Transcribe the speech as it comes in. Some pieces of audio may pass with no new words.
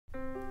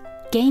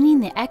Gaining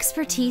the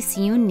expertise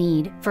you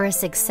need for a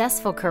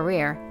successful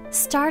career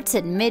starts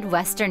at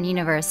Midwestern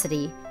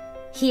University.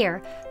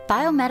 Here,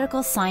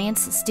 biomedical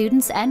science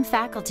students and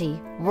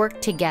faculty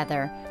work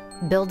together,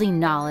 building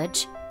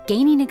knowledge,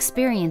 gaining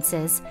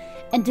experiences,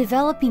 and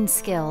developing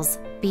skills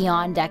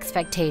beyond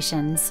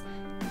expectations.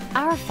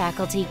 Our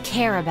faculty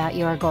care about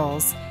your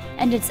goals,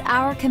 and it's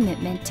our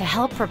commitment to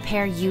help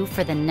prepare you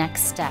for the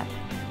next step.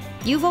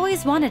 You've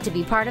always wanted to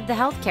be part of the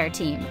healthcare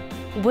team.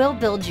 We'll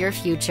build your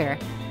future.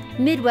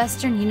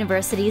 Midwestern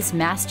University's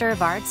Master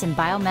of Arts in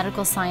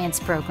Biomedical Science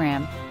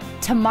program.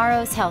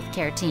 Tomorrow's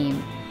healthcare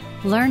team.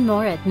 Learn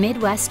more at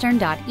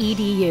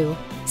midwestern.edu,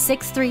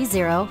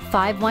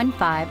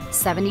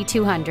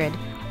 630-515-7200,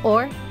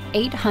 or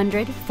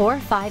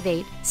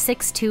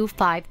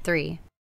 800-458-6253.